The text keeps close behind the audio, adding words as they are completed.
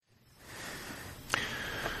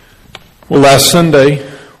Well, last Sunday,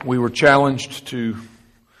 we were challenged to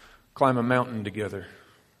climb a mountain together.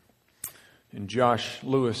 And Josh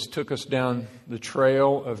Lewis took us down the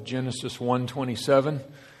trail of Genesis 1:27,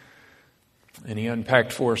 and he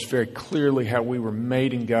unpacked for us very clearly how we were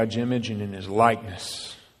made in God's image and in His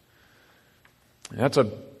likeness. And that's a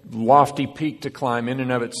lofty peak to climb in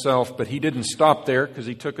and of itself, but he didn't stop there because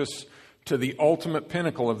he took us to the ultimate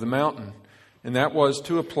pinnacle of the mountain, and that was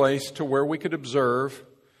to a place to where we could observe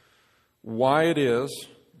why it is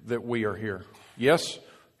that we are here. Yes,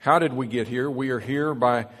 how did we get here? We are here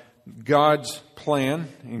by God's plan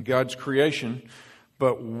and God's creation,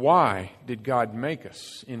 but why did God make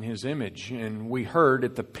us in His image? And we heard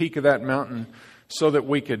at the peak of that mountain so that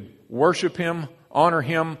we could worship Him, honor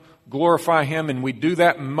Him, glorify Him, and we do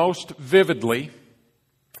that most vividly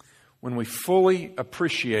when we fully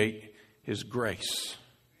appreciate His grace.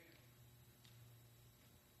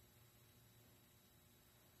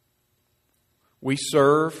 We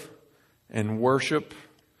serve and worship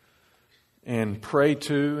and pray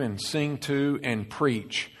to and sing to and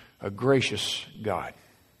preach a gracious God.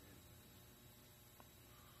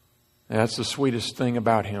 That's the sweetest thing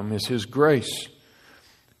about Him, is His grace.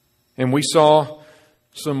 And we saw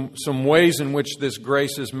some ways in which this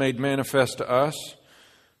grace is made manifest to us.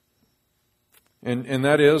 And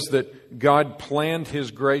that is that God planned His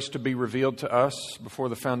grace to be revealed to us before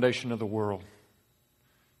the foundation of the world.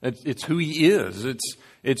 It's who He is.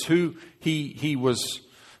 It's who He was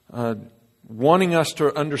wanting us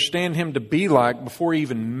to understand Him to be like before He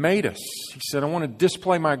even made us. He said, I want to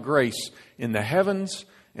display my grace in the heavens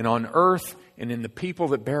and on earth and in the people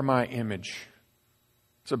that bear my image.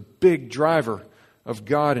 It's a big driver of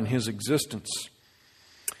God and His existence.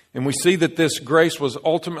 And we see that this grace was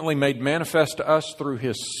ultimately made manifest to us through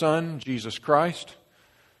His Son, Jesus Christ,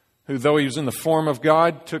 who, though He was in the form of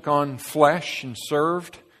God, took on flesh and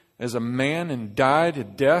served as a man and died a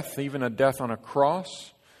death, even a death on a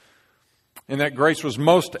cross. And that grace was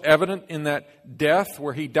most evident in that death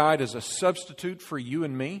where He died as a substitute for you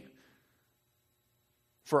and me,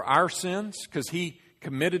 for our sins, because He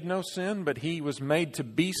committed no sin, but He was made to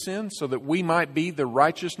be sin so that we might be the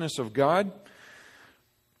righteousness of God.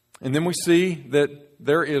 And then we see that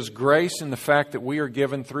there is grace in the fact that we are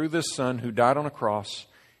given through this Son who died on a cross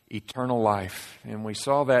eternal life. And we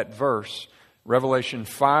saw that verse, Revelation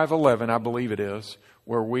 5:11, I believe it is,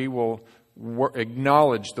 where we will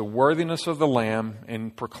acknowledge the worthiness of the Lamb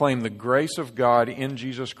and proclaim the grace of God in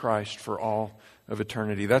Jesus Christ for all of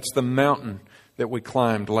eternity. That's the mountain that we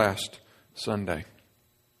climbed last Sunday.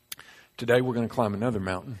 Today we're going to climb another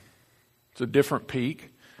mountain. It's a different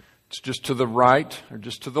peak. It's just to the right or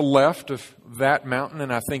just to the left of that mountain,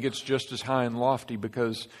 and I think it's just as high and lofty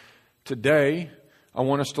because today I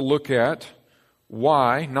want us to look at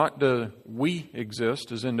why, not do we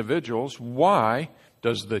exist as individuals, why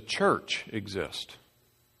does the church exist?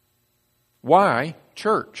 Why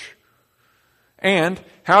church? And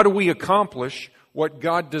how do we accomplish what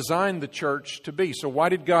God designed the church to be? So why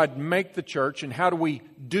did God make the church, and how do we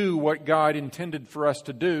do what God intended for us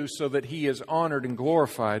to do so that He is honored and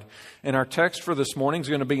glorified? And our text for this morning is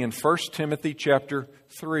going to be in 1 Timothy chapter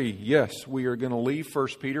 3. Yes, we are going to leave 1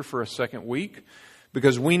 Peter for a second week,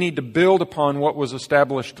 because we need to build upon what was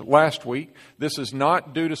established last week. This is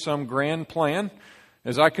not due to some grand plan.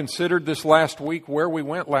 As I considered this last week, where we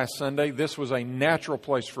went last Sunday, this was a natural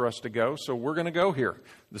place for us to go. So we're going to go here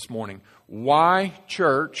this morning. Why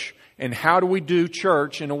church, and how do we do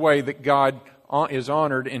church in a way that God is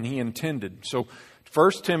honored and He intended? So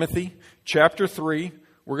 1 Timothy chapter 3,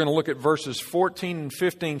 we're going to look at verses 14 and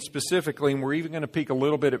 15 specifically, and we're even going to peek a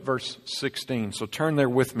little bit at verse 16. So turn there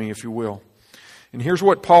with me, if you will. And here's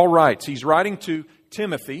what Paul writes. He's writing to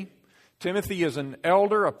Timothy. Timothy is an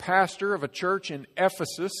elder, a pastor of a church in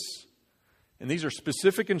Ephesus. And these are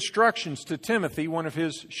specific instructions to Timothy, one of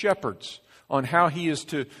his shepherds, on how he is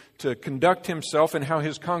to conduct himself and how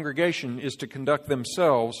his congregation is to conduct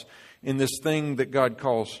themselves in this thing that God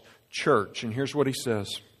calls church. And here's what he says.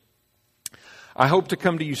 I hope to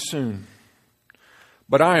come to you soon,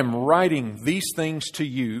 but I am writing these things to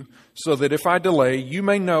you so that if I delay, you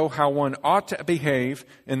may know how one ought to behave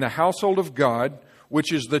in the household of God,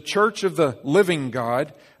 which is the church of the living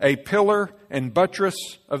God, a pillar and buttress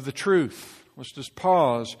of the truth. Let's just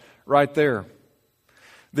pause right there.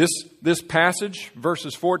 This passage,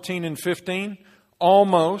 verses 14 and 15,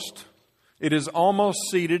 it is almost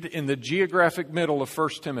seated in the geographic middle of 1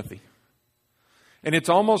 Timothy. And it's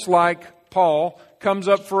almost like Paul comes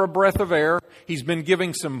up for a breath of air. He's been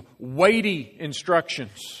giving some weighty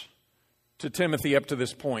instructions to Timothy up to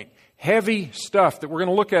this point. Heavy stuff that we're going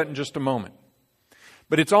to look at in just a moment.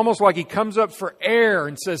 But it's almost like he comes up for air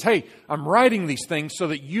and says, hey, I'm writing these things so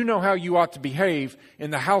that you know how you ought to behave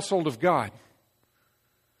in the household of God.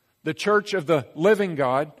 The church of the living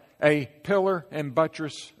God, a pillar and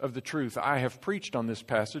buttress of the truth. I have preached on this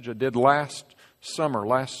passage. I did last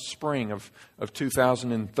spring of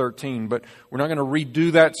 2013. But we're not going to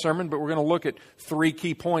redo that sermon, but we're going to look at three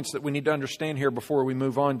key points that we need to understand here before we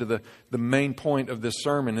move on to the main point of this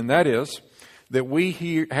sermon. And that is that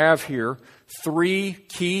we have here three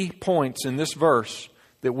key points in this verse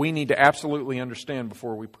that we need to absolutely understand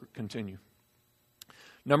before we continue.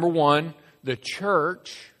 Number one, the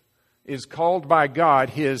church is called by God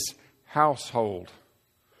His household.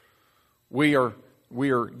 We are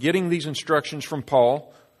getting these instructions from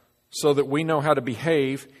Paul so that we know how to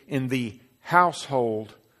behave in the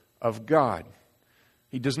household of God.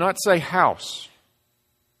 He does not say house.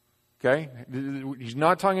 Okay? He's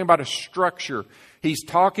not talking about a structure. He's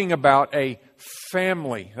talking about a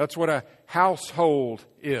family. That's what a household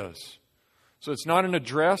is. So it's not an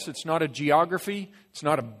address, it's not a geography, it's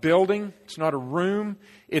not a building, it's not a room.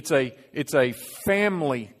 It's a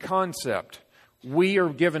family concept. We are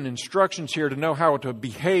given instructions here to know how to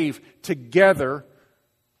behave together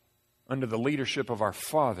under the leadership of our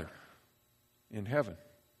Father in heaven.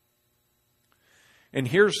 And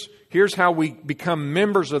here's how we become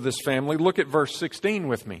members of this family. Look at verse 16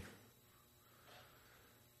 with me.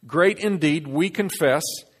 Great indeed, we confess,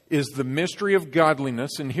 is the mystery of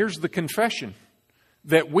godliness. And here's the confession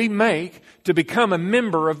that we make to become a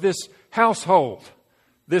member of this household,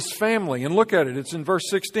 this family. And look at it. It's in verse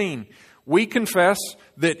 16. We confess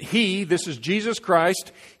that He, this is Jesus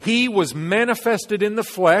Christ, He was manifested in the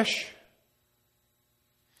flesh.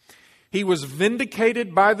 He was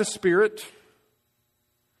vindicated by the Spirit.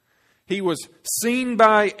 He was seen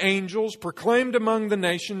by angels, proclaimed among the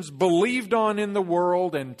nations, believed on in the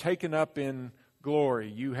world, and taken up in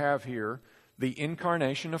glory. You have here the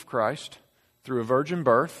incarnation of Christ through a virgin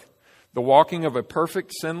birth, the walking of a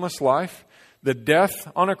perfect, sinless life, the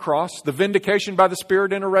death on a cross, the vindication by the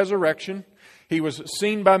Spirit in a resurrection. He was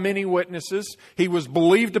seen by many witnesses. He was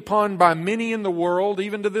believed upon by many in the world,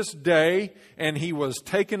 even to this day, and He was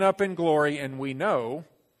taken up in glory, and we know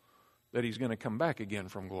that He's going to come back again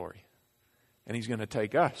from glory. And He's going to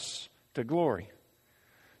take us to glory.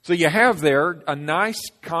 So you have there a nice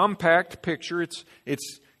compact picture.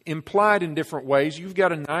 It's implied in different ways. You've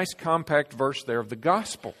got a nice compact verse there of the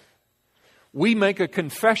gospel. We make a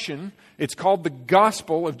confession. It's called the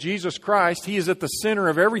gospel of Jesus Christ. He is at the center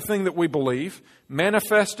of everything that we believe.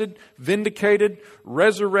 Manifested, vindicated,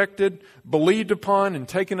 resurrected, believed upon, and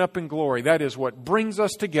taken up in glory. That is what brings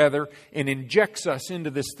us together and injects us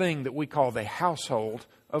into this thing that we call the household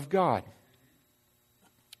of God.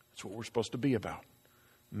 That's what we're supposed to be about.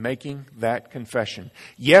 Making that confession.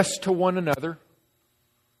 Yes to one another.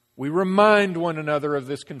 We remind one another of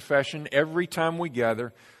this confession every time we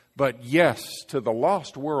gather. But yes to the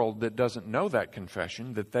lost world that doesn't know that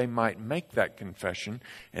confession, that they might make that confession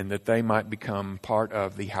and that they might become part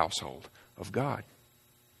of the household of God.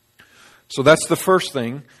 So that's the first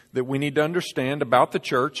thing that we need to understand about the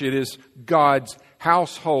church. It is God's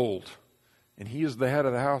household. And He is the head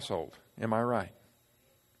of the household. Am I right?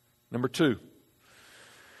 Number two,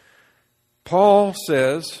 Paul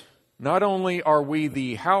says, not only are we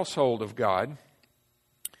the household of God,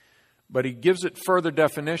 but he gives it further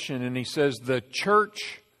definition and he says, the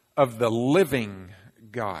church of the living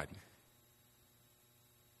God.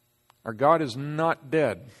 Our God is not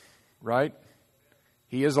dead, right?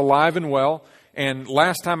 He is alive and well. And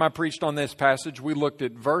last time I preached on this passage, we looked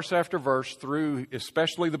at verse after verse through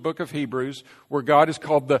especially the book of Hebrews, where God is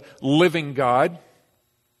called the living God.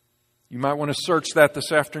 You might want to search that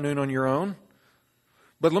this afternoon on your own.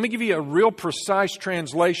 But let me give you a real precise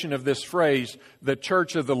translation of this phrase, the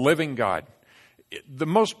church of the living God. The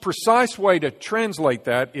most precise way to translate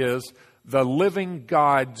that is the living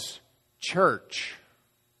God's church.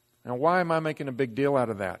 Now, why am I making a big deal out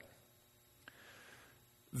of that?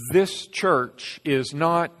 This church is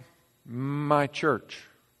not my church.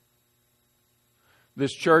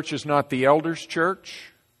 This church is not the elders'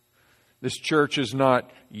 church. This church is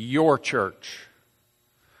not your church.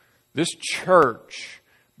 This church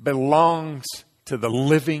belongs to the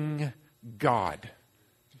living God.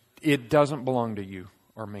 It doesn't belong to you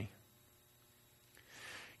or me.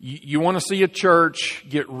 You want to see a church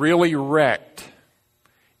get really wrecked,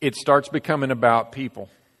 it starts becoming about people.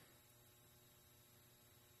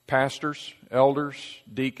 Pastors, elders,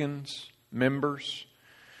 deacons, members.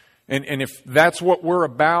 And if that's what we're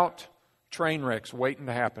about, train wrecks waiting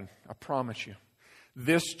to happen. I promise you.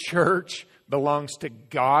 This church belongs to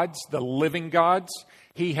God's, the living God's.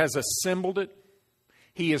 He has assembled it.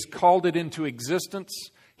 He has called it into existence.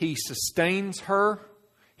 He sustains her.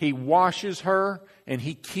 He washes her. And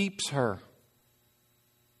He keeps her.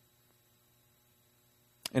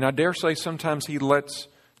 And I dare say sometimes He lets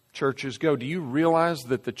churches go. Do you realize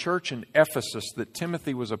that the church in Ephesus that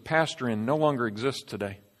Timothy was a pastor in no longer exists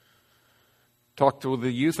today? Talked to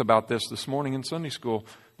the youth about this morning in Sunday school.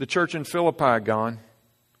 The church in Philippi, gone.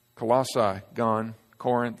 Colossae, gone.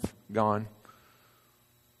 Corinth, gone.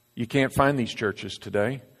 You can't find these churches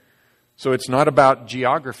today. So it's not about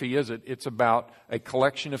geography, is it? It's about a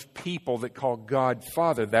collection of people that call God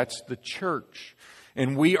Father. That's the church.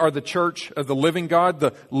 And we are the church of the living God,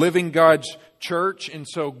 the living God's church. And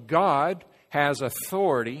so God has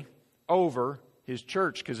authority over His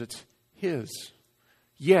church because it's His.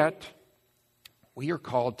 Yet, we are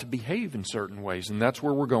called to behave in certain ways. And that's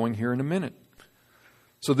where we're going here in a minute.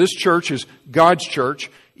 So this church is God's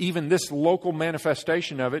church. Even this local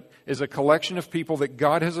manifestation of it is a collection of people that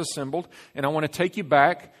God has assembled. And I want to take you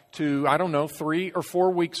back to, 3 or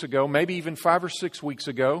 4 weeks ago, maybe even 5 or 6 weeks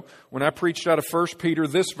ago, when I preached out of 1 Peter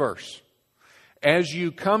this verse. As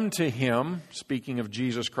you come to Him, speaking of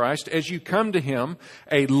Jesus Christ, as you come to Him,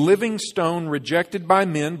 a living stone rejected by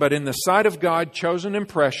men, but in the sight of God chosen and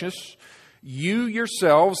precious, you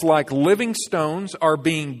yourselves, like living stones, are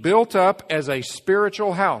being built up as a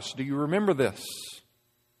spiritual house. Do you remember this?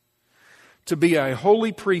 To be a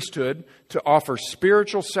holy priesthood, to offer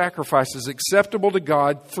spiritual sacrifices acceptable to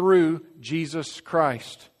God through Jesus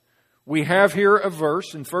Christ. We have here a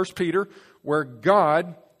verse in 1 Peter where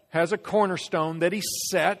God has a cornerstone that He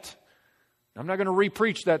set. I'm not going to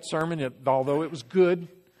re-preach that sermon, although it was good.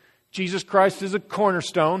 Jesus Christ is a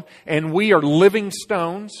cornerstone, and we are living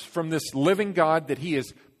stones from this living God that He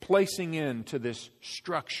is placing into this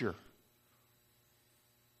structure.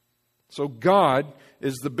 So God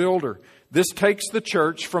is the builder. This takes the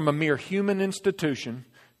church from a mere human institution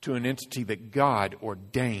to an entity that God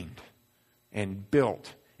ordained and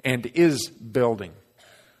built and is building.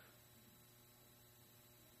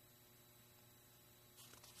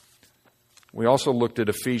 We also looked at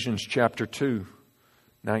Ephesians chapter 2.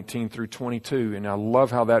 19 through 22. And I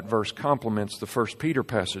love how that verse complements the 1 Peter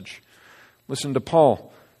passage. Listen to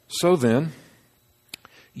Paul. So then,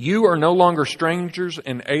 you are no longer strangers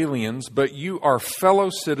and aliens, but you are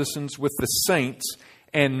fellow citizens with the saints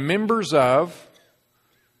and members of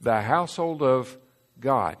the household of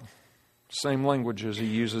God. Same language as he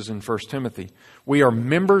uses in 1 Timothy. We are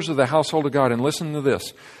members of the household of God. And listen to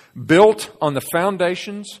this. Built on the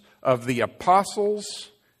foundations of the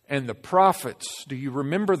apostles and the prophets. Do you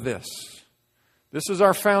remember this? This is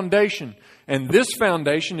our foundation. And this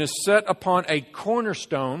foundation is set upon a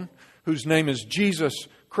cornerstone whose name is Jesus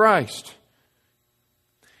Christ,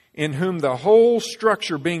 in whom the whole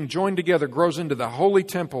structure being joined together grows into the holy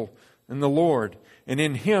temple in the Lord. And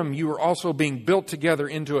in Him you are also being built together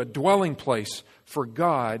into a dwelling place for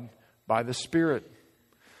God by the Spirit.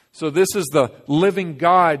 So this is the living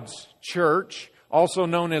God's church, also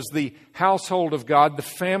known as the household of God, the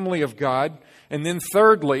family of God. And then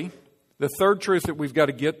thirdly, the third truth that we've got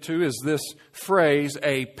to get to is this phrase,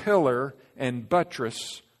 a pillar and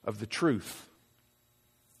buttress of the truth.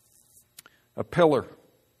 A pillar,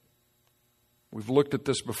 we've looked at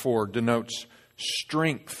this before, denotes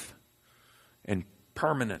strength and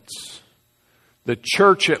permanence. The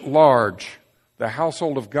church at large, the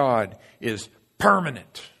household of God, is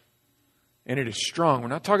permanent. And it is strong. We're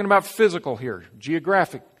not talking about physical here,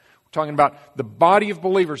 geographic. We're talking about the body of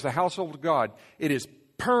believers, the household of God. It is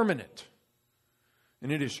permanent.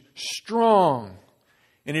 And it is strong.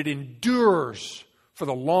 And it endures for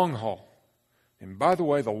the long haul. And by the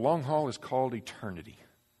way, the long haul is called eternity.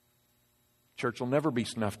 Church will never be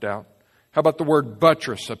snuffed out. How about the word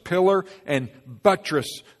buttress? A pillar and buttress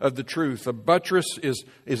of the truth. A buttress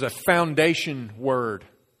is a foundation word.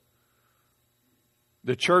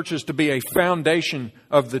 The church is to be a foundation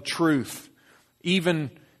of the truth. Even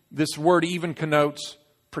this word even connotes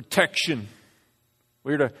protection.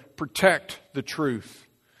 We're to protect the truth.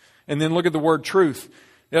 And then look at the word truth.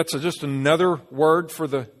 That's just another word for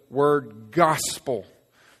the word gospel.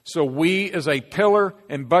 So we, as a pillar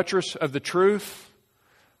and buttress of the truth,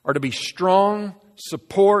 are to be strong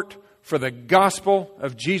support for the gospel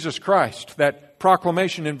of Jesus Christ. That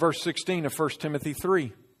proclamation in verse 16 of 1 Timothy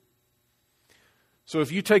 3. So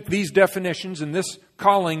if you take these definitions and this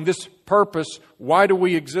calling, this purpose, why do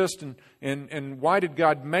we exist and why did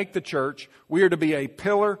God make the church? We are to be a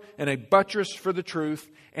pillar and a buttress for the truth.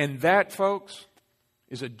 And that, folks,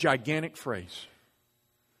 is a gigantic phrase.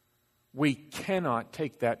 We cannot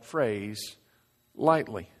take that phrase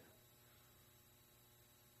lightly.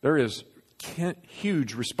 There is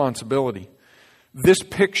huge responsibility. This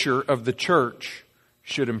picture of the church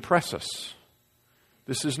should impress us.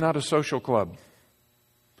 This is not a social club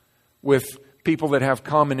with people that have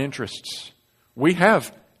common interests. We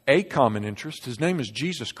have a common interest. His name is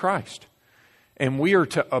Jesus Christ. And we are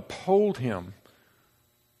to uphold Him.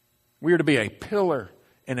 We are to be a pillar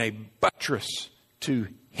and a buttress to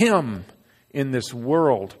Him in this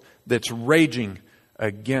world that's raging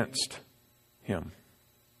against Him.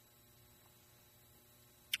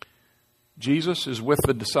 Jesus is with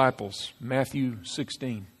the disciples, Matthew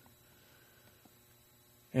 16.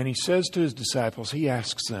 And He says to His disciples, He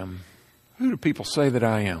asks them, who do people say that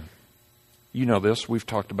I am? You know this. We've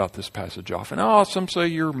talked about this passage often. Oh, some say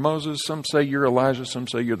you're Moses. Some say you're Elijah. Some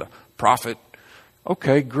say you're the prophet.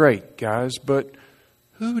 Okay, great, guys. But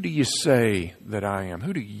who do you say that I am?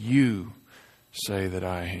 Who do you say that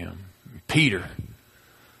I am? Peter.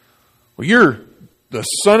 Well, you're the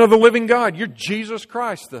Son of the living God. You're Jesus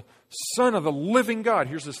Christ, the Son of the living God.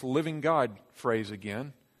 Here's this living God phrase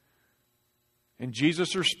again. And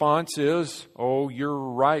Jesus' response is, oh, you're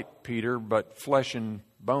right, Peter, but flesh and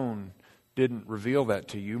bone didn't reveal that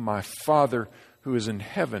to you. My Father who is in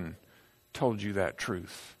heaven told you that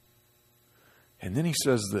truth. And then He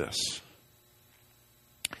says this,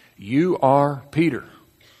 you are Peter.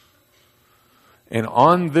 And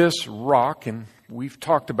on this rock, and we've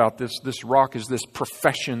talked about this rock is this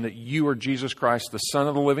profession that you are Jesus Christ, the Son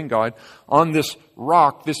of the living God. On this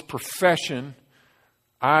rock, this profession,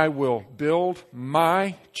 I will build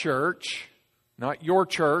my church, not your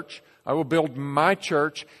church. I will build my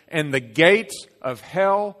church, and the gates of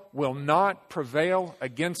hell will not prevail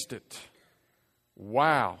against it.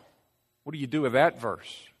 Wow. What do you do with that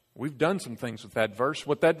verse? We've done some things with that verse.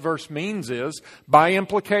 What that verse means is, by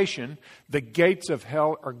implication, the gates of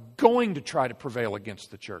hell are going to try to prevail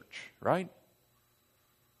against the church, right?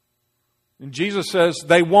 And Jesus says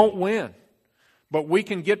they won't win. But we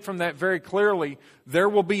can get from that very clearly, there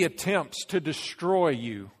will be attempts to destroy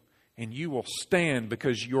you, and you will stand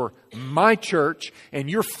because you're my church and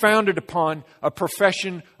you're founded upon a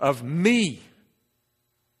profession of me,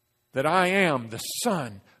 that I am the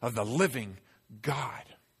Son of the living God.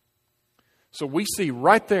 So we see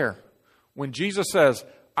right there when Jesus says,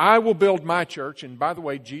 I will build my church, and by the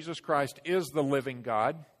way, Jesus Christ is the living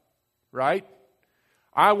God, right?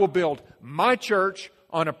 I will build my church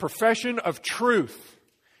on a profession of truth.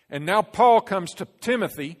 And now Paul comes to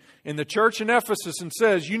Timothy in the church in Ephesus and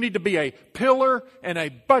says, you need to be a pillar and a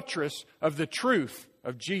buttress of the truth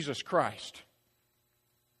of Jesus Christ.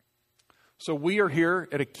 So we are here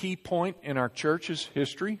at a key point in our church's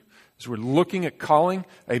history as we're looking at calling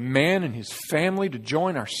a man and his family to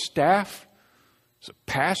join our staff as a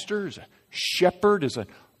pastor, as a shepherd, as an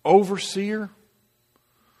overseer.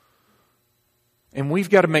 And we've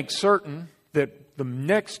got to make certain that the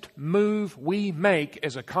next move we make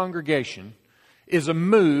as a congregation is a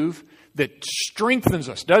move that strengthens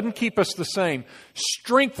us, doesn't keep us the same,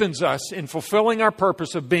 strengthens us in fulfilling our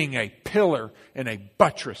purpose of being a pillar and a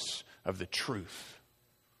buttress of the truth.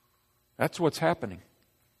 That's what's happening.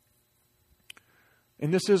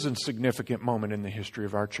 And this is a significant moment in the history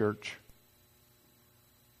of our church.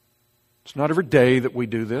 It's not every day that we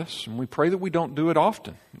do this, and we pray that we don't do it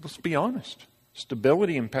often. Let's be honest.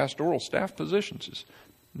 Stability in pastoral staff positions is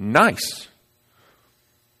nice.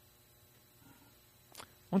 I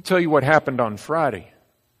want to tell you what happened on Friday,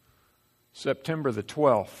 September the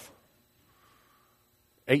 12th,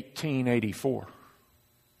 1884.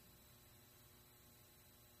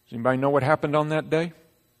 Does anybody know what happened on that day?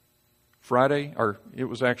 Friday, or it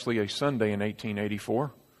was actually a Sunday in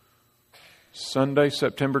 1884. Sunday,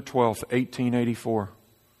 September 12th, 1884.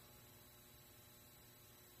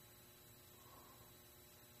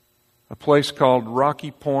 A place called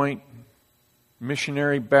Rocky Point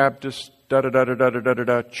Missionary Baptist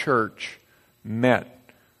Church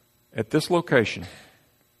met at this location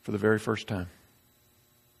for the very first time.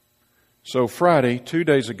 So Friday, 2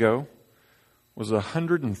 days ago, was the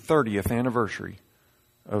 130th anniversary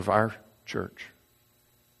of our church.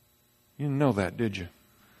 You didn't know that, did you?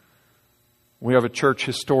 We have a church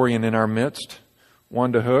historian in our midst,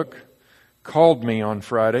 Wanda Hook, called me on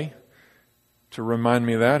Friday to remind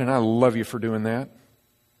me of that, and I love you for doing that.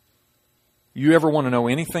 You ever want to know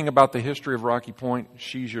anything about the history of Rocky Point,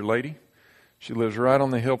 she's your lady. She lives right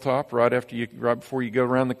on the hilltop, right before you go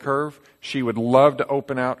around the curve. She would love to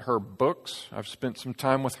open out her books. I've spent some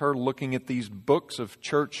time with her looking at these books of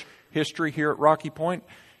church history here at Rocky Point,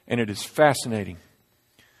 and it is fascinating.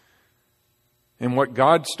 And what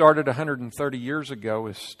God started 130 years ago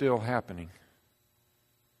is still happening.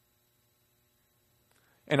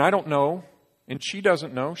 And I don't know, and she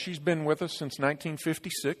doesn't know, she's been with us since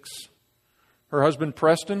 1956. Her husband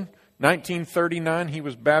Preston, 1939, he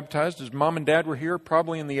was baptized. His mom and dad were here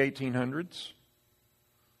probably in the 1800s.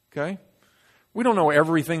 Okay? We don't know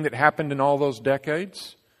everything that happened in all those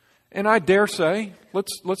decades. And I dare say,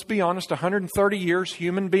 let's be honest, 130 years,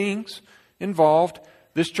 human beings involved.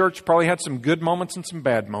 This church probably had some good moments and some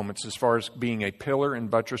bad moments as far as being a pillar and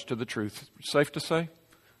buttress to the truth. Safe to say?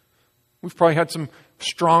 We've probably had some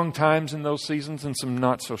strong times in those seasons and some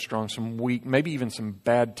not so strong, some weak, maybe even some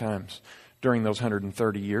bad times during those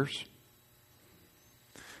 130 years.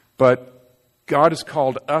 But God has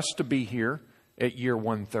called us to be here at year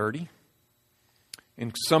 130.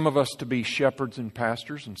 And some of us to be shepherds and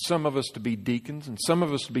pastors, and some of us to be deacons, and some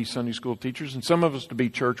of us to be Sunday school teachers, and some of us to be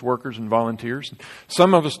church workers and volunteers, and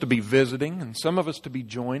some of us to be visiting, and some of us to be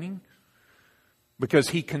joining, because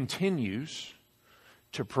He continues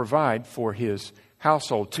to provide for His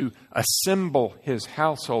household, to assemble His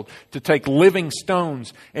household, to take living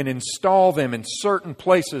stones and install them in certain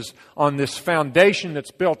places on this foundation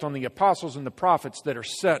that's built on the apostles and the prophets that are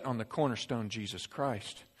set on the cornerstone, Jesus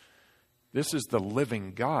Christ. This is the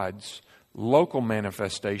living God's local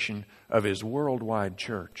manifestation of His worldwide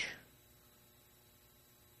church.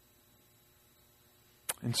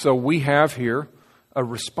 And so we have here a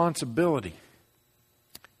responsibility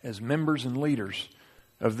as members and leaders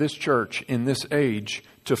of this church in this age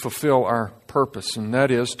to fulfill our purpose, and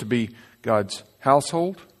that is to be God's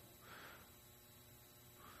household.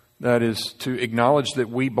 That is to acknowledge that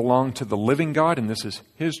we belong to the living God, and this is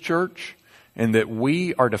His church. And that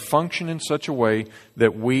we are to function in such a way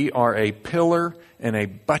that we are a pillar and a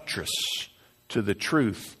buttress to the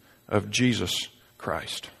truth of Jesus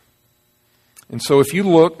Christ. And so if you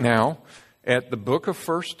look now at the book of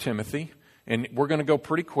 1 Timothy, and we're going to go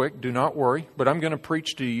pretty quick, do not worry, but I'm going to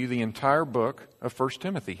preach to you the entire book of 1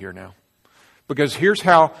 Timothy here now. Because here's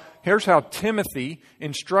how Timothy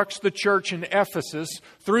instructs the church in Ephesus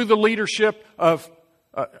through the leadership of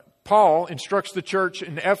Paul instructs the church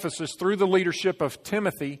in Ephesus through the leadership of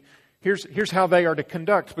Timothy. Here's how they are to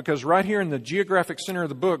conduct. Because right here in the geographic center of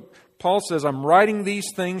the book, Paul says, I'm writing these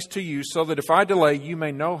things to you so that if I delay, you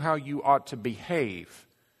may know how you ought to behave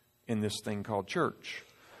in this thing called church.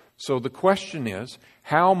 So the question is,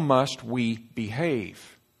 how must we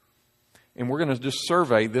behave? And we're going to just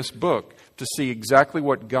survey this book to see exactly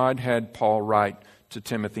what God had Paul write to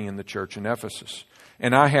Timothy in the church in Ephesus.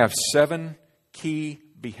 And I have 7 key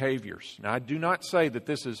behaviors. Now, I do not say that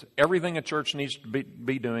this is everything a church needs to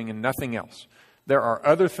be doing and nothing else. There are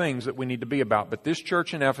other things that we need to be about, but this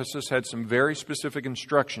church in Ephesus had some very specific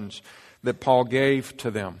instructions that Paul gave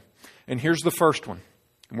to them. And here's the first one.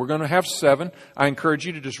 And we're going to have 7. I encourage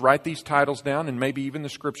you to just write these titles down and maybe even the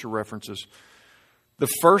scripture references. The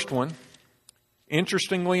first one,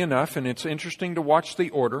 interestingly enough, and it's interesting to watch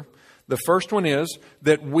the order, the first one is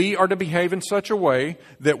that we are to behave in such a way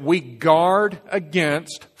that we guard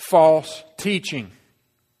against false teaching.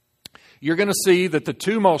 You're going to see that the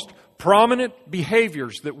 2 most prominent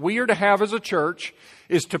behaviors that we are to have as a church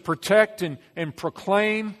is to protect and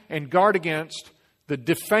proclaim and guard against the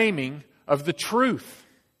defaming of the truth.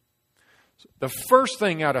 The first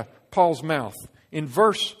thing out of Paul's mouth in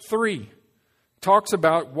verse 3 talks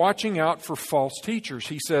about watching out for false teachers.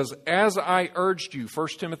 He says, as I urged you, 1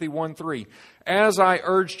 Timothy 1:3, as I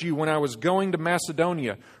urged you when I was going to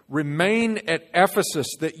Macedonia, remain at Ephesus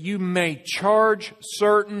that you may charge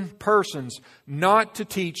certain persons not to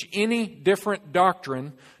teach any different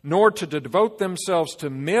doctrine, nor to devote themselves to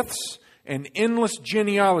myths and endless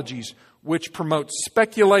genealogies, which promote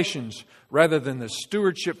speculations rather than the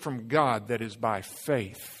stewardship from God that is by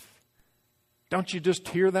faith. Don't you just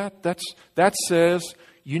hear that? That says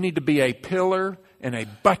you need to be a pillar and a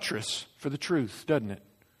buttress for the truth, doesn't it?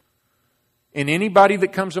 And anybody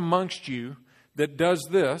that comes amongst you that does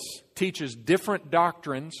this, teaches different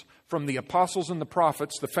doctrines from the apostles and the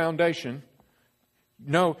prophets, the foundation,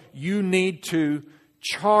 no, you need to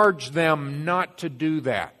charge them not to do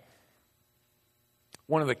that.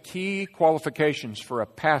 One of the key qualifications for a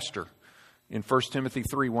pastor in 1 Timothy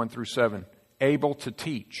 3:1-7, able to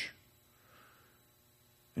teach.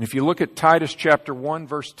 And if you look at Titus chapter 1,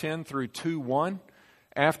 verse 10 through 2:1,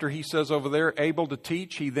 after he says over there, able to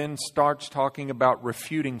teach, he then starts talking about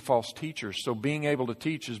refuting false teachers. So being able to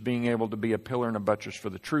teach is being able to be a pillar and a buttress for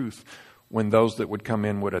the truth when those that would come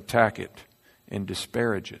in would attack it and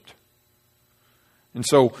disparage it. And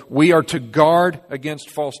so we are to guard against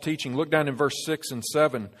false teaching. Look down in verse 6 and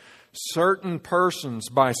 7. Certain persons,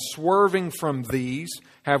 by swerving from these,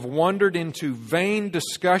 have wandered into vain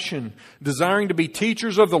discussion, desiring to be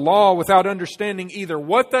teachers of the law without understanding either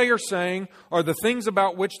what they are saying or the things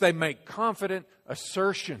about which they make confident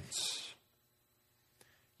assertions.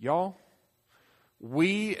 Y'all,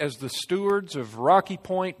 we, as the stewards of Rocky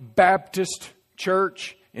Point Baptist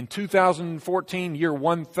Church in 2014, year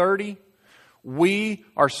 130, we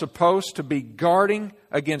are supposed to be guarding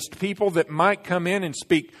against people that might come in and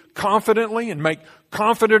speak confidently and make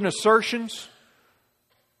confident assertions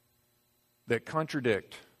that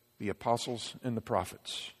contradict the apostles and the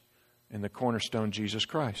prophets and the cornerstone, Jesus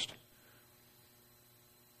Christ.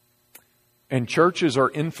 And churches are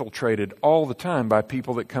infiltrated all the time by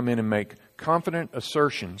people that come in and make confident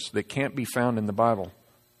assertions that can't be found in the Bible.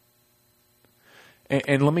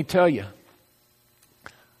 And let me tell you,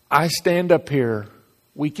 I stand up here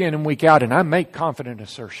week in and week out and I make confident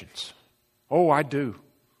assertions. Oh, I do.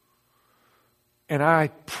 And I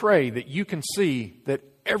pray that you can see that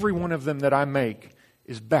every one of them that I make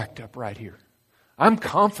is backed up right here. I'm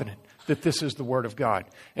confident that this is the Word of God.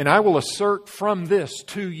 And I will assert from this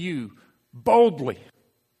to you boldly.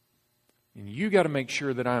 And you got to make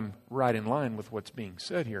sure that I'm right in line with what's being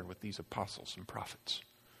said here with these apostles and prophets.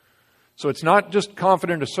 So it's not just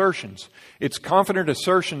confident assertions. It's confident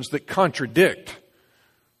assertions that contradict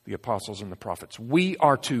the apostles and the prophets. We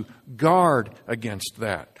are to guard against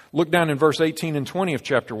that. Look down in verse 18 and 20 of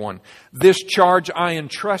chapter 1. This charge I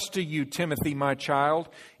entrust to you, Timothy, my child,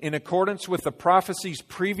 in accordance with the prophecies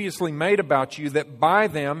previously made about you, that by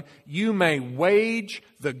them you may wage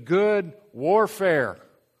the good warfare.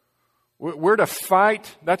 We're to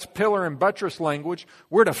fight. That's pillar and buttress language.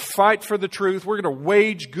 We're to fight for the truth. We're going to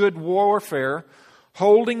wage good warfare,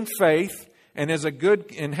 holding faith and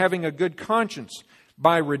having a good conscience.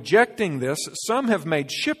 By rejecting this, some have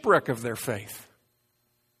made shipwreck of their faith.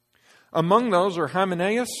 Among those are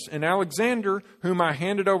Hymenaeus and Alexander, whom I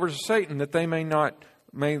handed over to Satan, that they may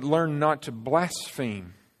learn not to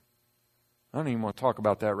blaspheme. I don't even want to talk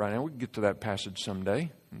about that right now. We can get to that passage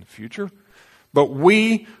someday in the future. But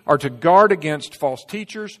we are to guard against false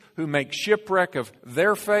teachers who make shipwreck of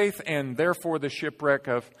their faith and therefore the shipwreck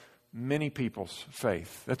of many people's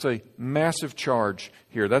faith. That's a massive charge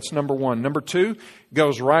here. That's number one. Number two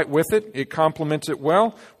goes right with it. It complements it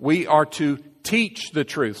well. We are to teach the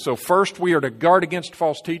truth. So first, we are to guard against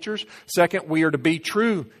false teachers. Second, we are to be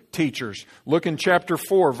true teachers. Look in chapter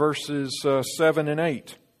 4, verses 7 and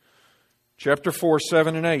 8. Chapter 4,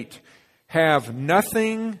 7 and 8. Have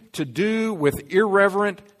nothing to do with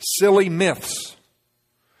irreverent, silly myths.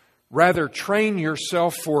 Rather, train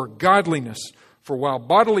yourself for godliness. For while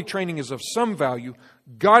bodily training is of some value,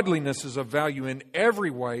 godliness is of value in every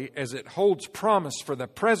way, as it holds promise for the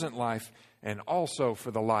present life and also for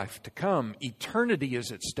the life to come. Eternity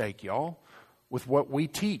is at stake, y'all, with what we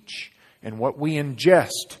teach and what we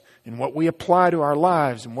ingest and what we apply to our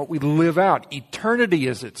lives and what we live out. Eternity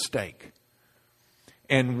is at stake.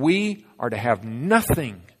 And we are to have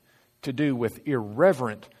nothing to do with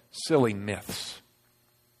irreverent, silly myths.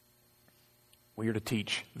 We are to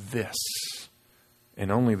teach this. And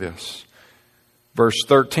only this. Verse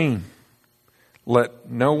 13.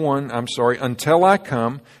 Until I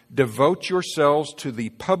come, devote yourselves to the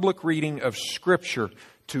public reading of Scripture,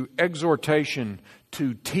 to exhortation,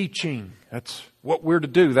 to teaching. That's what we're to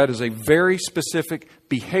do. That is a very specific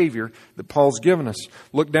behavior that Paul's given us.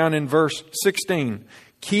 Look down in verse 16.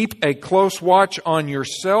 Keep a close watch on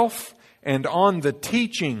yourself and on the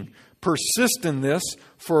teaching. Persist in this,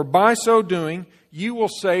 for by so doing, you will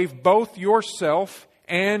save both yourself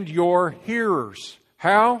and your hearers.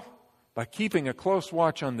 How? By keeping a close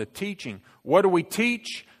watch on the teaching. What do we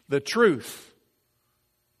teach? The truth.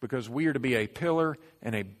 Because we are to be a pillar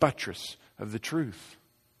and a buttress of the truth.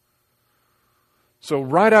 So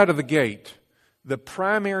right out of the gate, the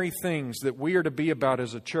primary things that we are to be about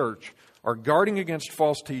as a church are guarding against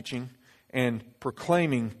false teaching and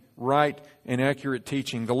proclaiming right and accurate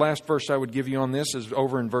teaching. The last verse I would give you on this is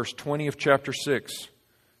over in verse 20 of chapter 6.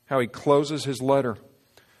 How he closes his letter.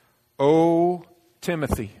 O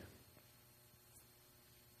Timothy,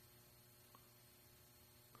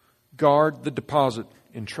 guard the deposit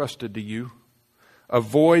entrusted to you.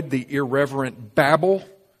 Avoid the irreverent babble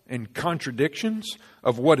and contradictions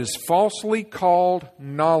of what is falsely called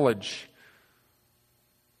knowledge.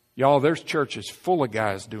 Y'all, there's churches full of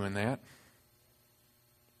guys doing that.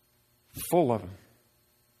 Full of them.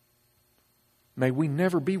 May we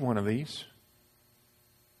never be one of these.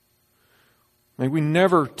 May we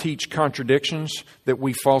never teach contradictions that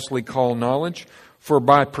we falsely call knowledge, for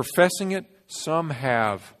by professing it, some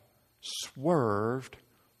have swerved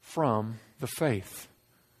from the faith.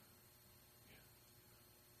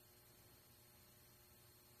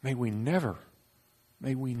 May we never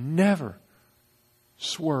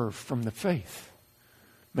swerve from the faith.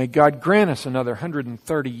 May God grant us another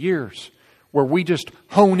 130 years where we just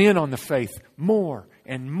hone in on the faith more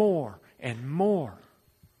and more and more.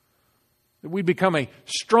 That we become a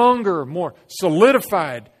stronger, more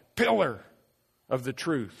solidified pillar of the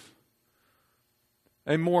truth.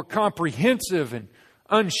 A more comprehensive and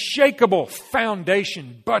unshakable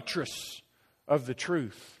foundation, buttress of the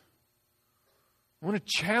truth. I want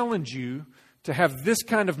to challenge you to have this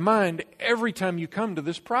kind of mind every time you come to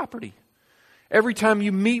this property. Every time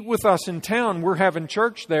you meet with us in town, we're having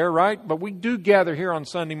church there, right? But we do gather here on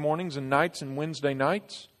Sunday mornings and nights and Wednesday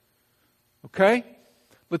nights. Okay?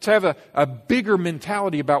 Let's have a bigger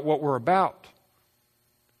mentality about what we're about.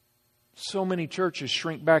 So many churches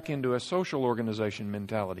shrink back into a social organization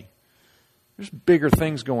mentality. There's bigger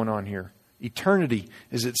things going on here. Eternity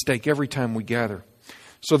is at stake every time we gather.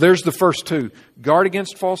 So there's the first two. Guard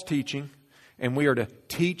against false teaching, and we are to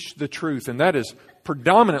teach the truth. And that is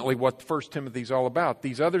predominantly what 1 Timothy is all about.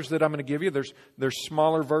 These others that I'm going to give you, there's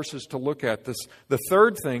smaller verses to look at. The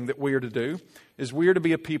third thing that we are to do is we are to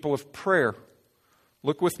be a people of prayer.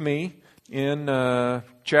 Look with me in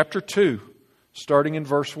chapter 2, starting in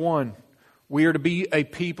verse 1. We are to be a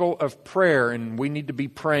people of prayer, and we need to be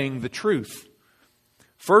praying the truth.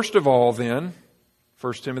 First of all, then,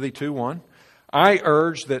 1 Timothy 2:1, I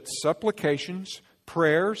urge that supplications,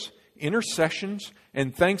 prayers, intercessions,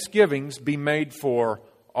 and thanksgivings be made for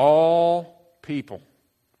all people.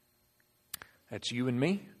 That's you and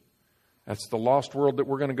me. That's the lost world that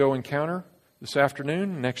we're going to go encounter this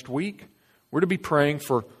afternoon, next week. We're to be praying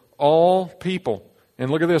for all people. And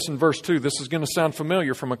look at this in verse 2. This is going to sound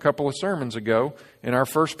familiar from a couple of sermons ago in our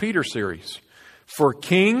 1 Peter series. For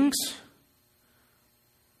kings,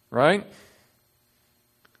 right?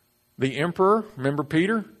 The emperor, remember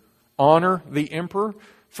Peter? Honor the emperor.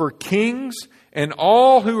 For kings and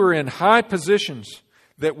all who are in high positions,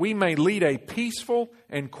 that we may lead a peaceful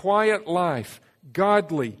and quiet life,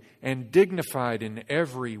 godly and dignified in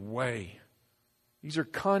every way. These are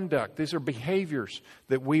conduct. These are behaviors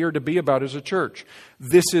that we are to be about as a church.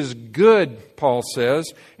 This is good, Paul says,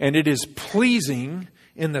 and it is pleasing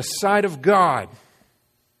in the sight of God,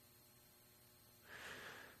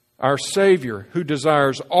 our Savior, who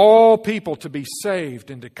desires all people to be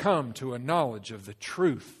saved and to come to a knowledge of the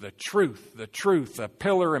truth, the truth, the truth, a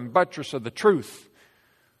pillar and buttress of the truth.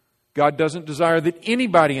 God doesn't desire that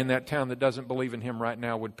anybody in that town that doesn't believe in Him right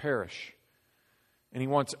now would perish. And He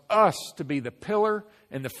wants us to be the pillar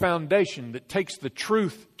and the foundation that takes the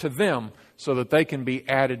truth to them so that they can be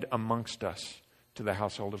added amongst us to the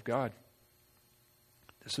household of God.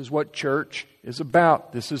 This is what church is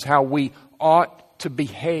about. This is how we ought to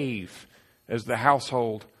behave as the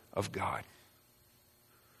household of God.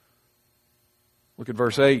 Look at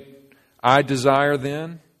verse 8. I desire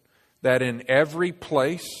then that in every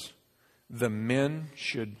place the men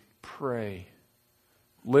should pray,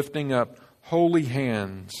 lifting up holy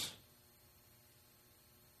hands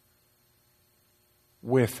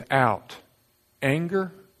without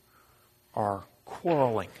anger or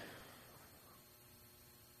quarreling.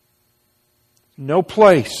 No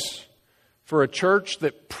place for a church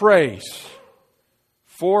that prays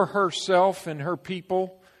for herself and her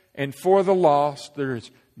people and for the lost. There is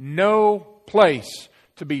no place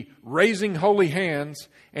to be raising holy hands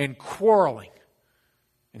and quarreling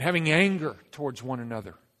and having anger towards one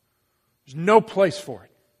another. There's no place for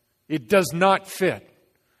it. It does not fit.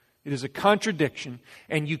 It is a contradiction,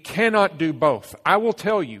 and you cannot do both. I will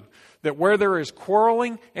tell you that where there is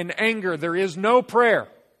quarreling and anger, there is no prayer.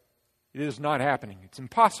 It is not happening. It's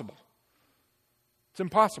impossible. It's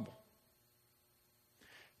impossible.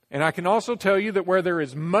 And I can also tell you that where there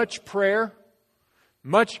is much prayer,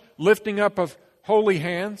 much lifting up of holy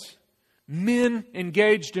hands, men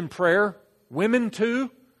engaged in prayer, women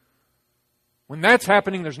too, when that's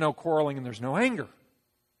happening, there's no quarreling and there's no anger.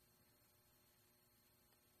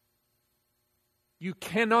 You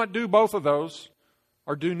cannot do both of those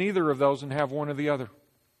or do neither of those and have one or the other.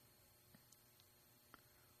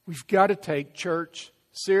 We've got to take church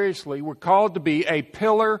seriously. We're called to be a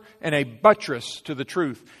pillar and a buttress to the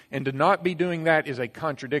truth. And to not be doing that is a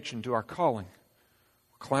contradiction to our calling.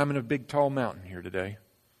 We're climbing a big tall mountain here today.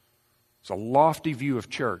 It's a lofty view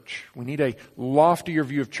of church. We need a loftier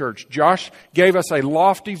view of church. Josh gave us a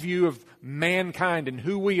lofty view of mankind and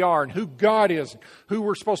who we are and who God is, who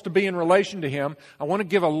we're supposed to be in relation to Him. I want to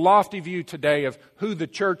give a lofty view today of who the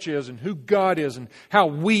church is and who God is and how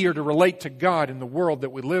we are to relate to God in the world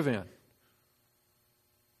that we live in.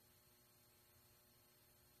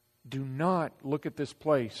 Do not look at this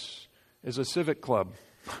place as a civic club.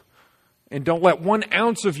 And don't let 1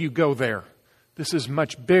 ounce of you go there. This is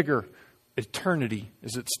much bigger. Eternity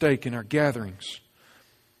is at stake in our gatherings.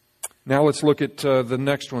 Now let's look at the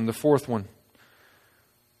next one, the fourth one.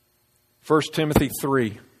 1 Timothy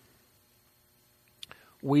 3.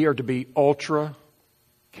 we are to be ultra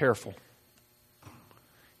careful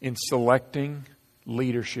in selecting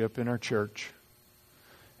leadership in our church.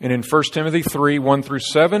 And in 1 Timothy 3, 1 through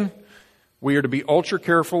 7, we are to be ultra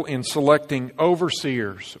careful in selecting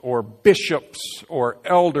overseers or bishops or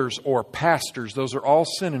elders or pastors. Those are all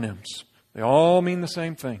synonyms. They all mean the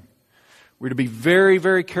same thing. We're to be very,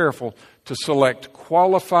 very careful to select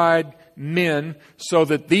qualified men so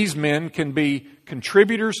that these men can be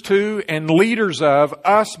contributors to and leaders of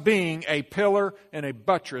us being a pillar and a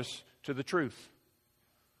buttress to the truth.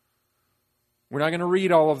 We're not going to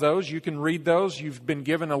read all of those. You can read those. You've been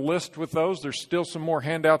given a list with those. There's still some more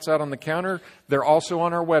handouts out on the counter. They're also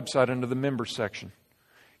on our website under the members section.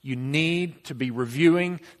 You need to be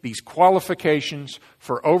reviewing these qualifications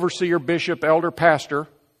for overseer, bishop, elder, pastor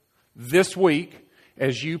this week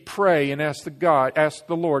as you pray and ask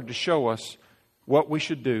the Lord to show us what we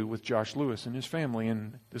should do with Josh Lewis and his family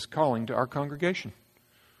and this calling to our congregation.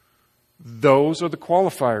 Those are the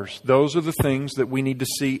qualifiers. Those are the things that we need to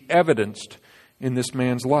see evidenced in this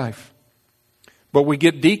man's life. But we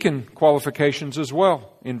get deacon qualifications as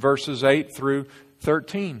well in verses 8 through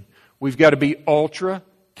 13. We've got to be ultra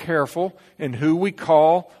careful in who we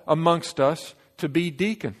call amongst us to be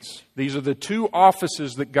deacons. These are the two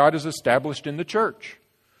offices that God has established in the church.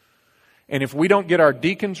 And if we don't get our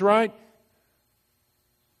deacons right,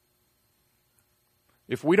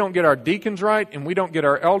 and we don't get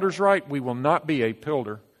our elders right, we will not be a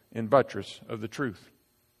pillar and buttress of the truth,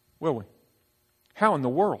 will we? How in the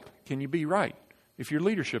world can you be right if your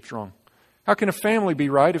leadership's wrong? How can a family be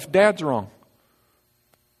right if dad's wrong?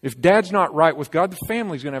 If dad's not right with God, the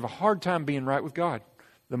family's going to have a hard time being right with God.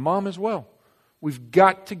 The mom as well. We've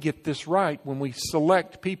got to get this right when we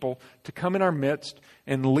select people to come in our midst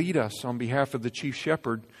and lead us on behalf of the chief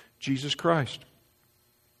shepherd, Jesus Christ.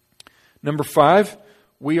 Number 5,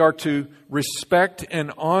 we are to respect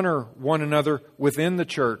and honor one another within the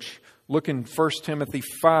church. Look in 1 Timothy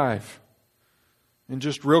 5. And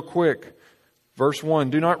just real quick, verse 1,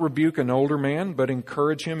 do not rebuke an older man, but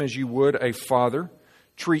encourage him as you would a father.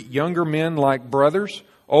 Treat younger men like brothers,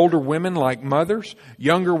 older women like mothers,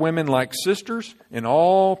 younger women like sisters, in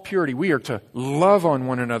all purity. We are to love on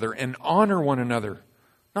one another and honor one another,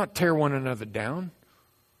 not tear one another down,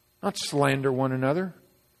 not slander one another,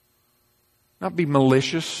 not be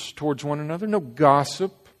malicious towards one another, no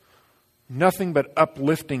gossip, nothing but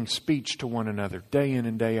uplifting speech to one another, day in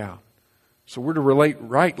and day out. So we're to relate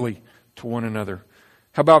rightly to one another.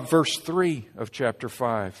 How about verse 3 of chapter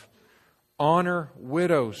 5? Honor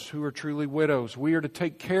widows who are truly widows. We are to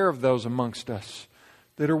take care of those amongst us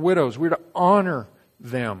that are widows. We're to honor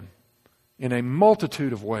them in a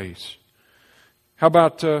multitude of ways. How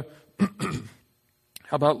about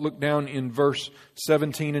look down in verse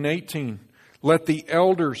 17 and 18? Let the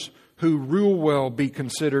elders who rule well be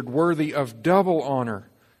considered worthy of double honor,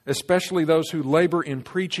 especially those who labor in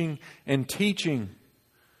preaching and teaching.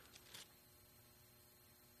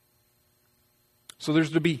 So there's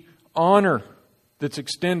to be honor that's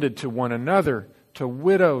extended to one another, to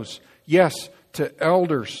widows, yes, to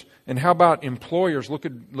elders. And how about employers? Look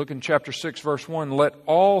in chapter 6, verse 1. Let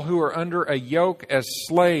all who are under a yoke as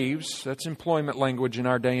slaves, that's employment language in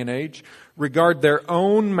our day and age, regard their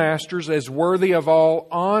own masters as worthy of all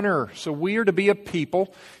honor. So we are to be a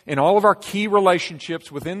people in all of our key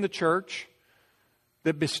relationships within the church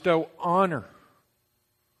that bestow honor.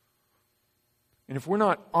 And if we're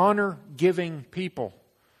not honor-giving people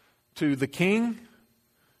to the king,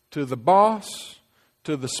 to the boss,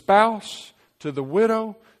 to the spouse, to the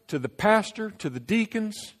widow, to the pastor, to the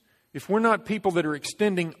deacons, if we're not people that are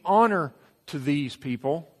extending honor to these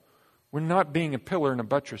people, we're not being a pillar and a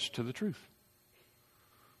buttress to the truth.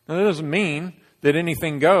 Now, that doesn't mean that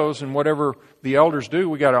anything goes and whatever the elders do,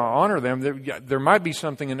 we got to honor them. There might be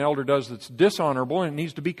something an elder does that's dishonorable and it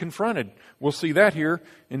needs to be confronted. We'll see that here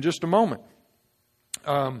in just a moment.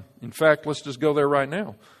 In fact, let's just go there right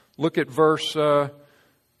now. Look at verse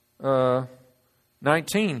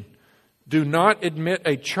 19. Do not admit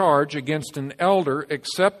a charge against an elder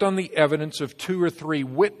except on the evidence of 2 or 3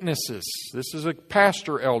 witnesses. This is a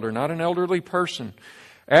pastor elder, not an elderly person.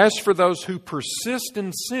 As for those who persist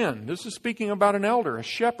in sin, this is speaking about an elder, a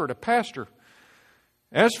shepherd, a pastor.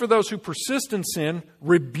 As for those who persist in sin,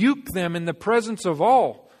 rebuke them in the presence of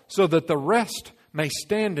all, so that the rest may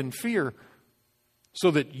stand in fear.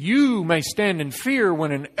 So that you may stand in fear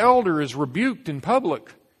when an elder is rebuked in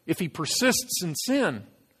public if he persists in sin.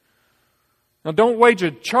 Now, don't wage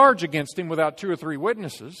a charge against him without 2 or 3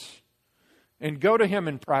 witnesses. And go to him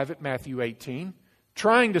in private, Matthew 18,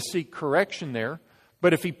 trying to seek correction there.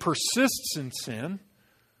 But if he persists in sin,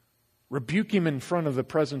 Rebuke him in front of the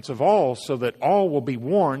presence of all so that all will be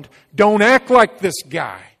warned. Don't act like this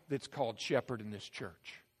guy that's called shepherd in this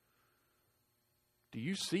church. Do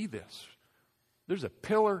you see this? There's a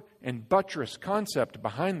pillar and buttress concept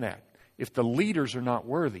behind that. If the leaders are not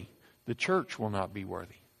worthy, the church will not be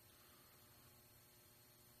worthy.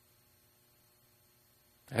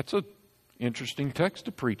 That's an interesting text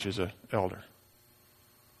to preach as an elder.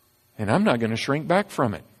 And I'm not going to shrink back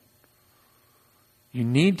from it. You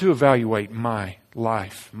need to evaluate my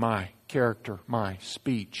life, my character, my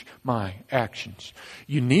speech, my actions.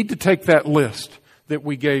 You need to take that list that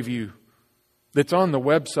we gave you, that's on the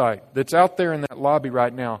website, that's out there in that lobby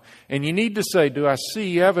right now, and you need to say, do I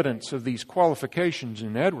see evidence of these qualifications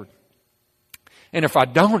in Edward? And if I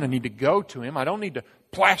don't, I need to go to him. I don't need to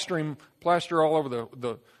plaster all over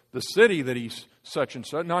the city that he's such and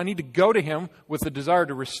such. No, I need to go to him with the desire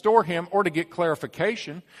to restore him or to get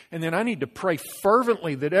clarification. And then I need to pray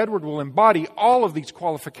fervently that Edward will embody all of these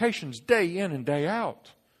qualifications day in and day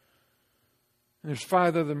out. And there's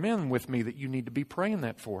 5 other men with me that you need to be praying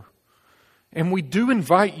that for. And we do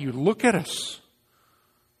invite you, look at us.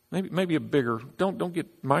 Maybe a bigger, don't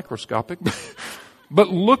get microscopic, but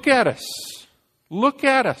look at us. Look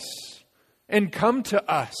at us and come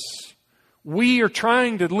to us. We are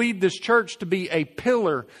trying to lead this church to be a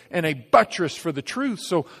pillar and a buttress for the truth.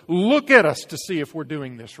 So look at us to see if we're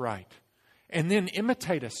doing this right. And then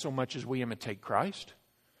imitate us so much as we imitate Christ,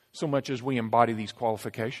 so much as we embody these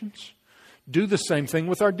qualifications. Do the same thing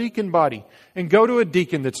with our deacon body. And go to a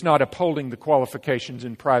deacon that's not upholding the qualifications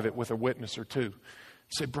in private with a witness or two.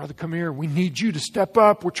 Say, brother, come here. We need you to step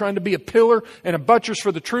up. We're trying to be a pillar and a buttress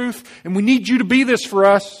for the truth. And we need you to be this for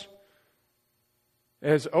us.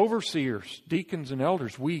 As overseers, deacons, and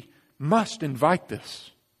elders, we must invite this.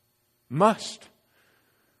 Must.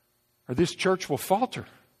 Or this church will falter.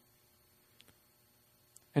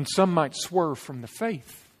 And some might swerve from the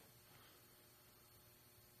faith.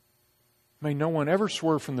 May no one ever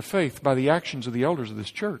swerve from the faith by the actions of the elders of this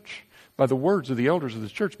church, by the words of the elders of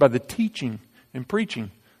this church, by the teaching and preaching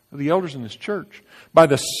of the elders in this church, by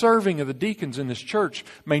the serving of the deacons in this church.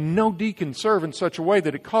 May no deacon serve in such a way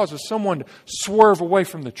that it causes someone to swerve away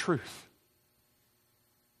from the truth.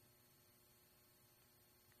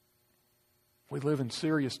 We live in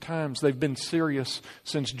serious times. They've been serious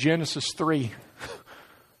since Genesis 3.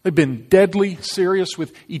 They've been deadly serious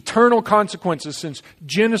with eternal consequences since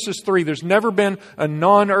Genesis 3. There's never been a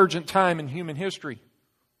non-urgent time in human history.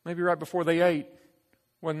 Maybe right before they ate.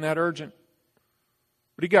 Wasn't that urgent?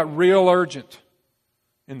 But it got real urgent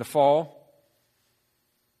in the fall.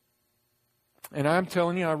 And I'm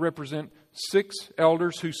telling you, I represent 6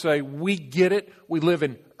 elders who say, we get it. We live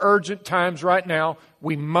in urgent times right now.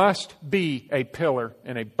 We must be a pillar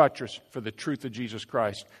and a buttress for the truth of Jesus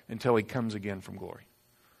Christ until He comes again from glory.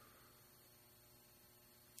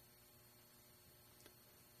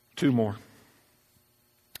 2 more.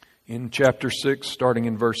 In chapter 6, starting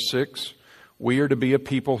in verse 6, we are to be a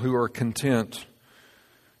people who are content.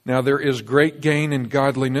 Now there is great gain in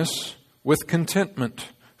godliness with contentment,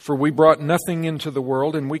 for we brought nothing into the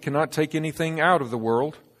world, and we cannot take anything out of the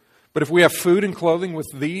world. But if we have food and clothing, with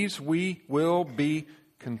these we will be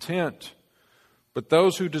content. But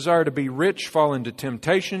those who desire to be rich fall into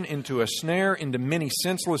temptation, into a snare, into many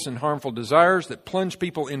senseless and harmful desires that plunge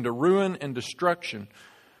people into ruin and destruction.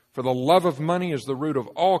 For the love of money is the root of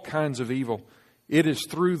all kinds of evil. It is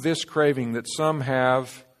through this craving that some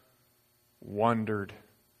have wandered,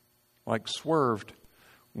 like swerved,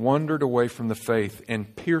 wandered away from the faith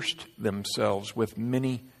and pierced themselves with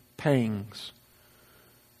many pangs.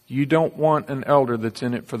 You don't want an elder that's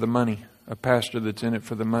in it for the money, a pastor that's in it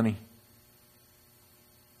for the money.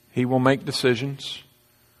 He will make decisions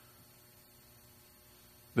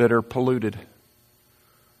that are polluted,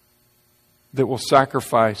 that will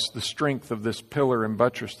sacrifice the strength of this pillar and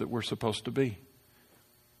buttress that we're supposed to be.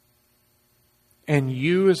 And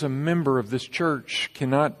you as a member of this church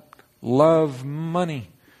cannot love money,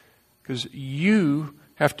 because you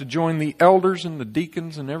have to join the elders and the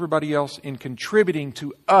deacons and everybody else in contributing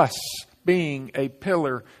to us being a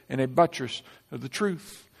pillar and a buttress of the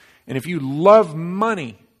truth. And if you love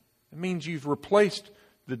money, it means you've replaced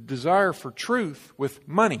the desire for truth with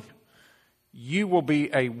money. You will be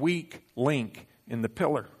a weak link in the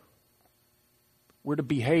pillar. We're to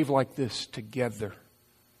behave like this together.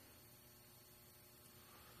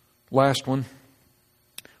 Last one.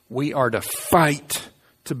 We are to fight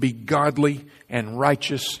to be godly and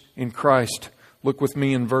righteous in Christ. Look with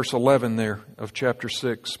me in verse 11 there of chapter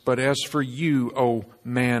 6. But as for you, O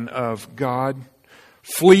man of God,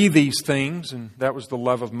 flee these things, and that was the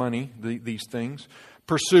love of money, these things.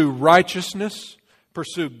 Pursue righteousness,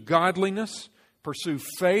 pursue godliness, pursue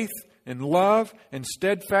faith and love and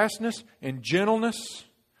steadfastness and gentleness.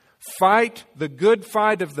 Fight the good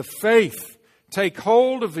fight of the faith. Take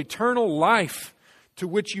hold of eternal life, to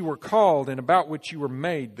which you were called and about which you were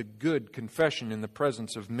made the good confession in the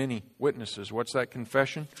presence of many witnesses. What's that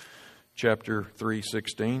confession? Chapter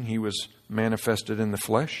 3:16. He was manifested in the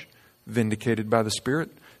flesh, vindicated by the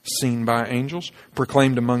Spirit, seen by angels,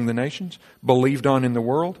 proclaimed among the nations, believed on in the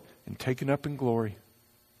world, and taken up in glory.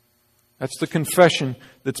 That's the confession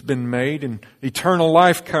that's been made, and eternal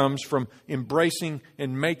life comes from embracing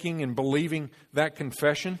and making and believing that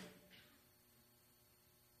confession.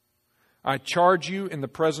 I charge you in the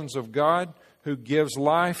presence of God, who gives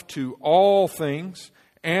life to all things,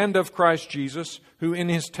 and of Christ Jesus, who in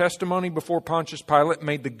His testimony before Pontius Pilate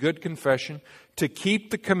made the good confession, to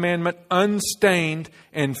keep the commandment unstained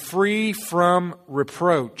and free from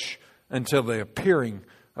reproach until the appearing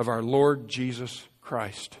of our Lord Jesus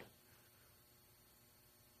Christ.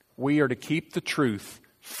 We are to keep the truth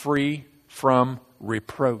free from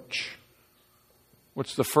reproach.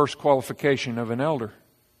 What's the first qualification of an elder?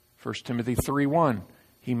 1 Timothy 3:1.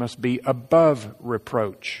 He must be above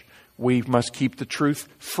reproach. We must keep the truth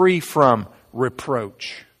free from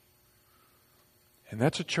reproach. And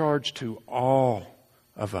that's a charge to all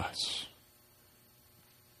of us.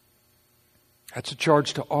 That's a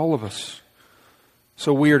charge to all of us.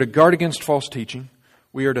 So we are to guard against false teaching.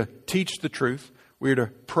 We are to teach the truth. We are to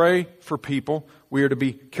pray for people. We are to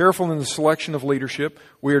be careful in the selection of leadership.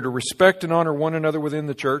 We are to respect and honor one another within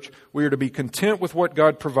the church. We are to be content with what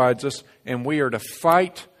God provides us. And we are to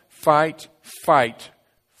fight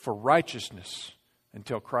for righteousness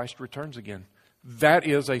until Christ returns again. That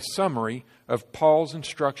is a summary of Paul's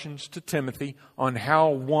instructions to Timothy on how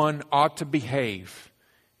one ought to behave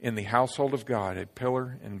in the household of God, a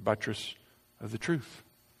pillar and buttress of the truth.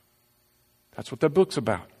 That's what that book's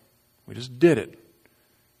about. We just did it.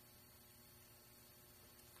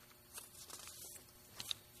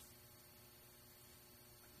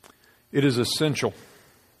 It is essential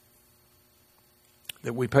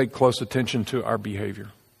that we pay close attention to our behavior.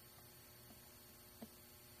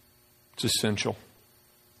 It's essential.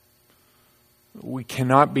 We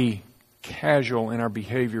cannot be casual in our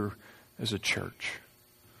behavior as a church.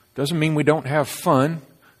 Doesn't mean we don't have fun.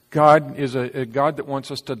 God is a God that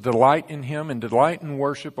wants us to delight in Him and delight in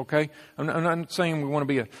worship, okay? I'm not saying we want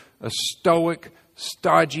to be a stoic,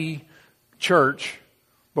 stodgy church,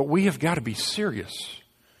 but we have got to be serious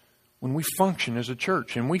when we function as a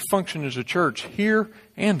church. And we function as a church here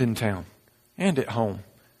and in town and at home.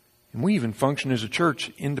 And we even function as a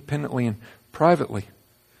church independently and privately.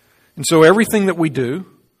 And so everything that we do,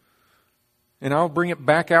 and I'll bring it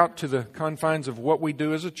back out to the confines of what we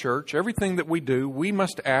do as a church, everything that we do, we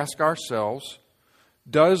must ask ourselves,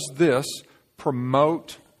 does this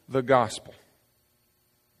promote the gospel?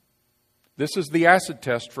 This is the acid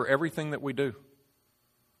test for everything that we do.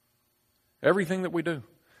 Everything that we do.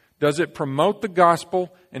 Does it promote the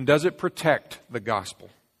gospel and does it protect the gospel?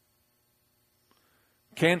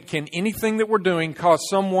 Can anything that we're doing cause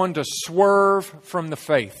someone to swerve from the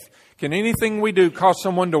faith? Can anything we do cause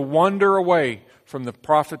someone to wander away from the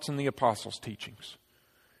prophets and the apostles' teachings?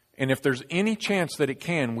 And if there's any chance that it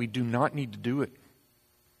can, we do not need to do it.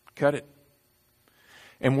 Cut it.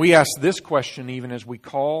 And we ask this question even as we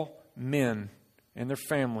call men and their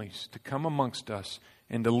families to come amongst us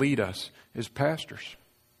and to lead us as pastors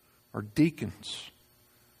or deacons.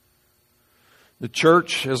 The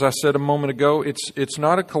church, as I said a moment ago, it's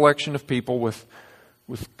not a collection of people with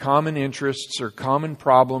common interests or common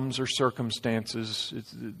problems or circumstances.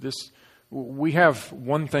 We have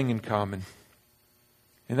one thing in common,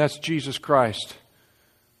 and that's Jesus Christ.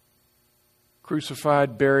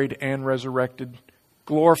 Crucified, buried, and resurrected,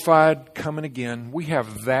 glorified, coming again. We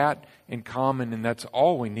have that in common, and that's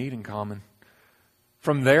all we need in common.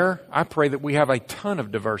 From there, I pray that we have a ton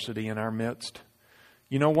of diversity in our midst.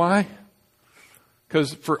 You know why?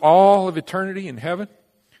 Because for all of eternity in heaven,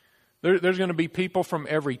 there's going to be people from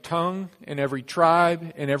every tongue and every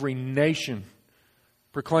tribe and every nation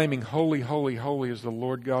proclaiming, "Holy, holy, holy is the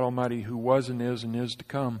Lord God Almighty, who was and is to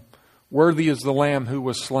come. Worthy is the Lamb who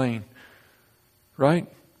was slain." Right?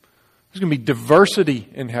 There's going to be diversity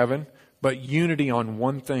in heaven, but unity on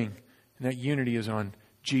one thing. And that unity is on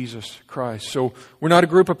Jesus Christ. So we're not a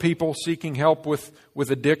group of people seeking help with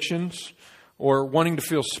addictions or wanting to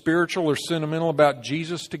feel spiritual or sentimental about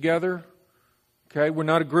Jesus together. Okay, we're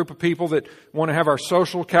not a group of people that want to have our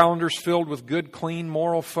social calendars filled with good, clean,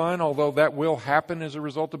 moral fun, although that will happen as a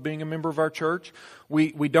result of being a member of our church.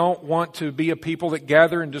 We don't want to be a people that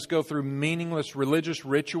gather and just go through meaningless religious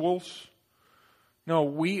rituals. No,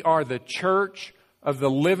 we are the church of the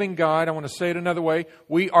living God. I want to say it another way.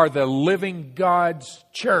 We are the living God's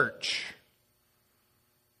church.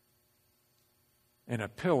 And a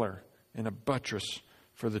pillar and a buttress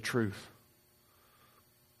for the truth.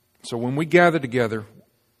 So when we gather together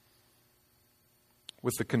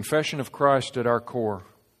with the confession of Christ at our core,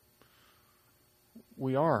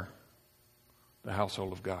 we are the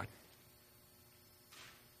household of God.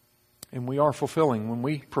 And we are fulfilling. When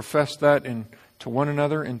we profess that to one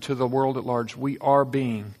another and to the world at large, we are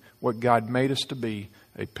being what God made us to be,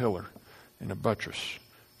 a pillar and a buttress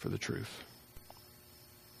for the truth.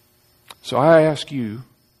 So I ask you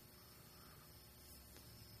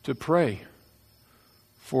to pray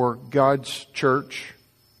for God's church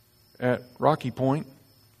at Rocky Point.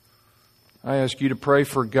 I ask you to pray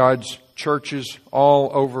for God's churches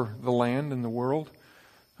all over the land and the world.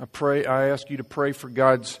 I ask you to pray for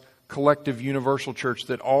God's collective universal church,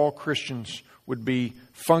 that all Christians would be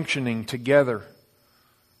functioning together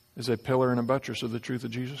as a pillar and a buttress of the truth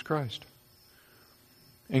of Jesus Christ.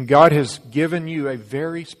 And God has given you a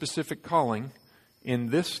very specific calling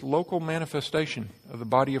in this local manifestation of the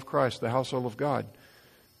body of Christ, the household of God,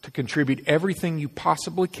 to contribute everything you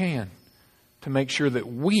possibly can to make sure that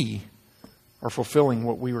we are fulfilling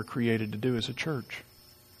what we were created to do as a church.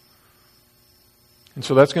 And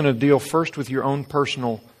so that's going to deal first with your own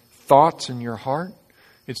personal thoughts in your heart.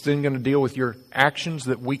 It's then going to deal with your actions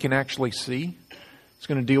that we can actually see. It's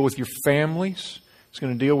going to deal with your families. It's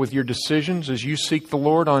going to deal with your decisions as you seek the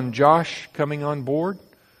Lord on Josh coming on board.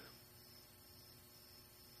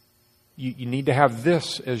 You need to have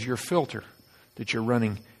this as your filter that you're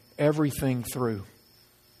running everything through.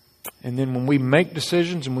 And then when we make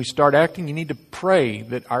decisions and we start acting, you need to pray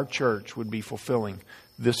that our church would be fulfilling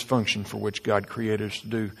this function for which God created us to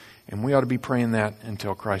do. And we ought to be praying that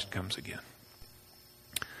until Christ comes again.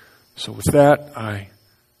 So with that, I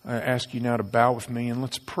ask you now to bow with me and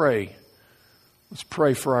let's pray. Let's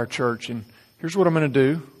pray for our church. And here's what I'm going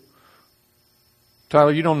to do.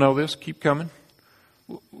 Tyler, you don't know this. Keep coming.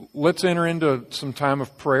 Let's enter into some time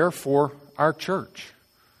of prayer for our church.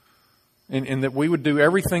 And that we would do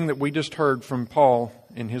everything that we just heard from Paul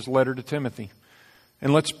in his letter to Timothy.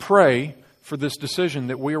 And let's pray for this decision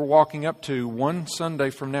that we are walking up to one Sunday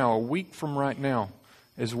from now, a week from right now,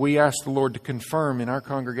 as we ask the Lord to confirm in our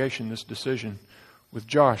congregation this decision with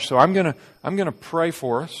Josh. So I'm going to pray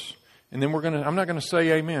for us, and then I'm not going to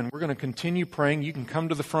say amen. We're going to continue praying. You can come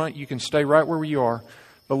to the front. You can stay right where you are.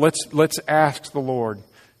 But let's ask the Lord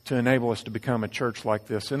to enable us to become a church like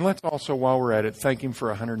this. And let's also, while we're at it, thank Him for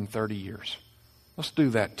 130 years. Let's do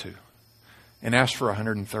that too. And ask for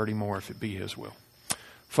 130 more if it be His will.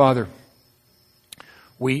 Father,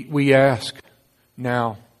 we ask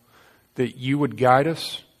now that You would guide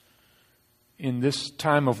us in this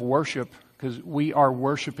time of worship, because we are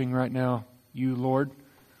worshiping right now You, Lord.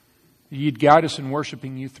 You'd guide us in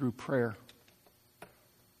worshiping You through prayer.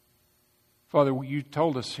 Father, You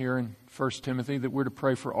told us here in 1 Timothy that we're to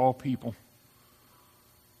pray for all people.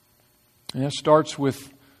 And that starts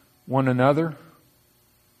with one another,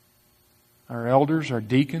 our elders, our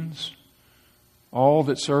deacons, all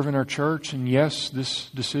that serve in our church. And yes, this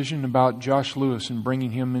decision about Josh Lewis and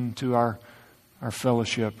bringing him into our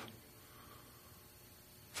fellowship.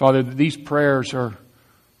 Father, these prayers are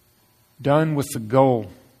done with the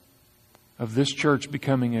goal of this church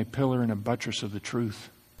becoming a pillar and a buttress of the truth.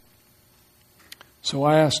 So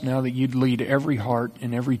I ask now that You'd lead every heart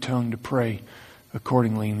and every tongue to pray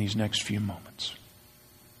accordingly in these next few moments.